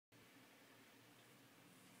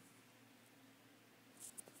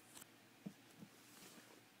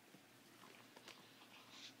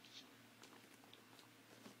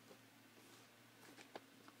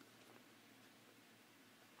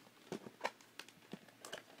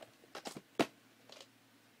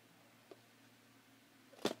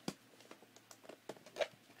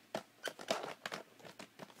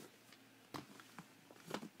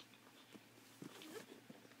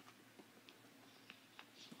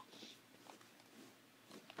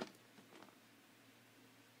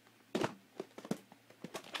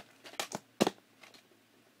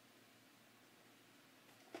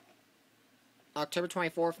October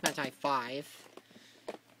 24th, 1995.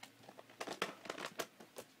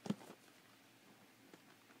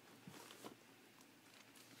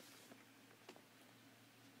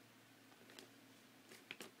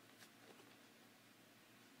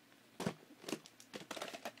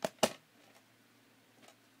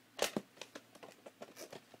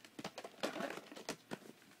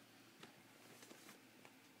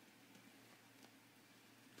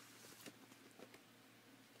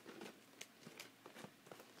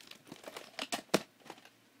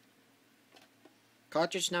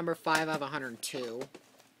 Cartridge number 5 out of 102.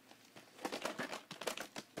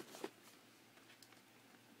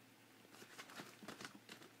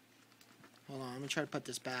 Hold on, let me try to put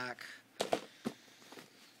this back.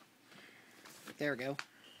 There we go.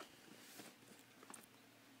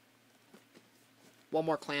 One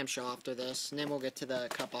more clamshell after this, and then we'll get to the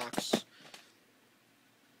cut box.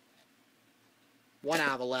 1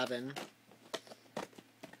 out of 11.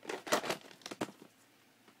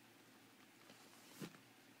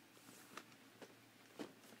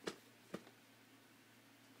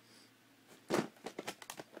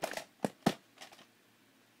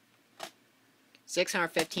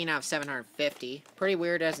 $615 out of 750. Pretty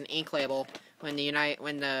weird as an ink label when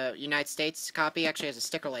the United States copy actually has a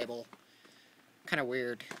sticker label. Kind of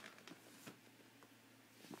weird.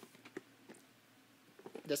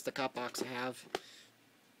 This is the cut box I have.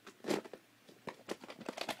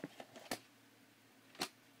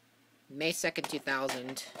 May 2nd,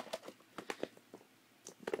 2000.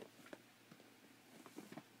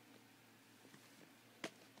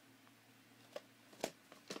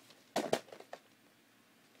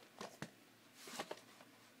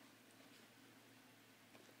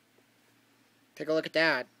 Take a look at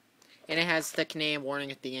that. And it has the Canadian warning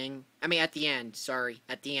at the end. At the end, sorry.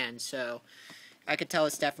 At the end, so I could tell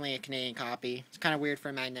it's definitely a Canadian copy. It's kind of weird for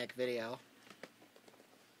a magnetic video.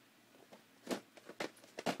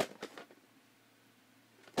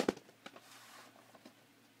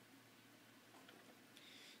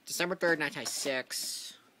 December 3rd, 1996.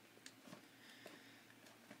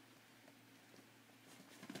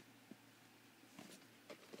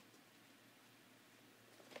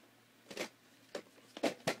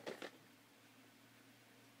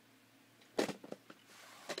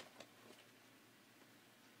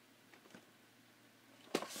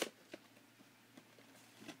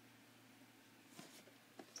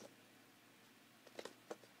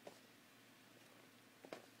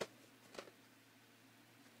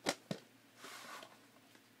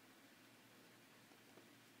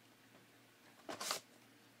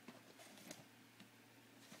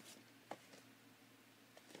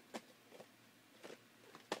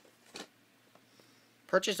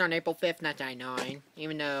 Purchased on April 5th, 1999.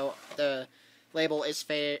 Even though the label is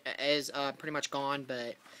faded, pretty much gone,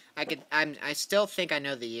 but I still think I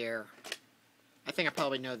know the year. I think I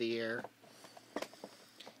probably know the year.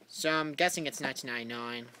 So I'm guessing it's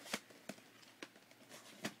 1999.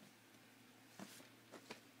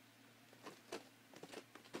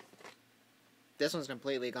 This one's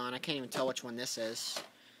completely gone. I can't even tell which one this is.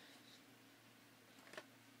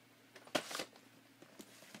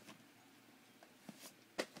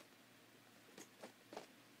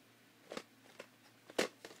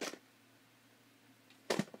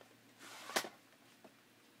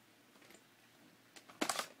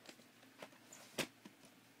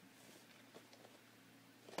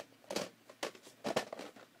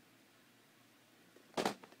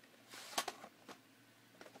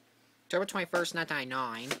 October 21st,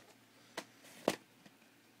 1999.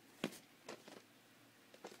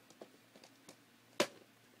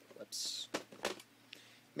 Whoops.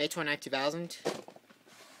 May 29th, 2000.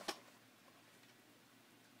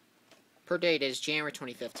 Per date is January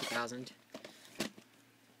 25th, 2000.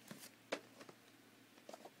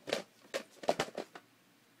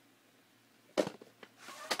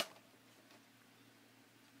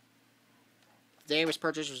 The day it was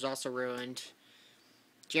purchased was also ruined.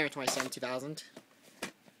 January 27, 2000.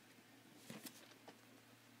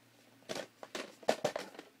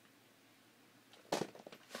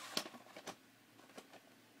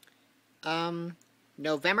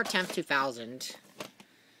 November 10th, 2000.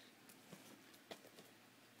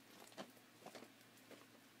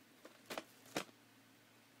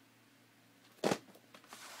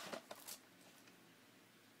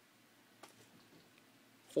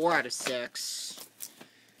 Four out of 6.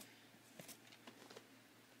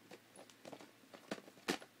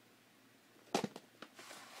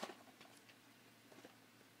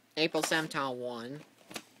 April 7th, 1.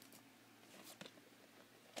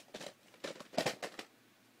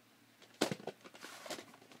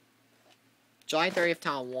 July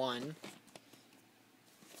 30th, 1.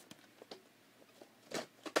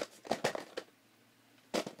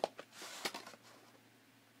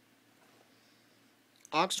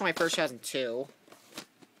 August 21st, 2002.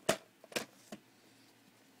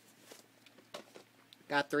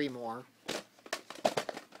 Got 3 more.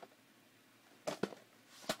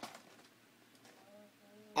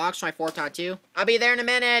 August 24th, 2002. I'll be there in a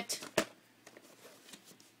minute.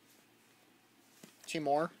 2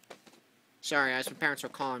 more. Sorry, guys, my parents were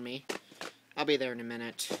calling me. I'll be there in a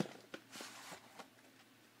minute.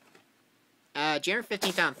 January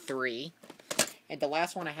 15th, on 3. And the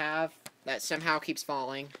last one I have that somehow keeps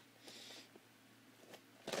falling.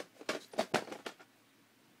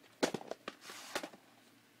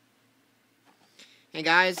 And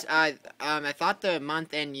guys, I thought the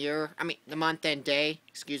month and day,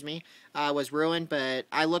 excuse me, was ruined, but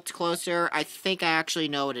I looked closer. I think I actually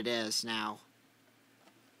know what it is now.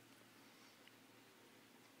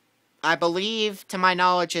 I believe, to my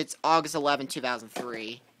knowledge, it's August 11,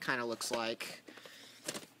 2003. Kind of looks like.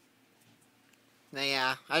 But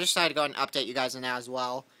yeah, I just decided to go ahead and update you guys on that as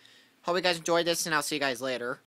well. Hope you guys enjoyed this, and I'll see you guys later.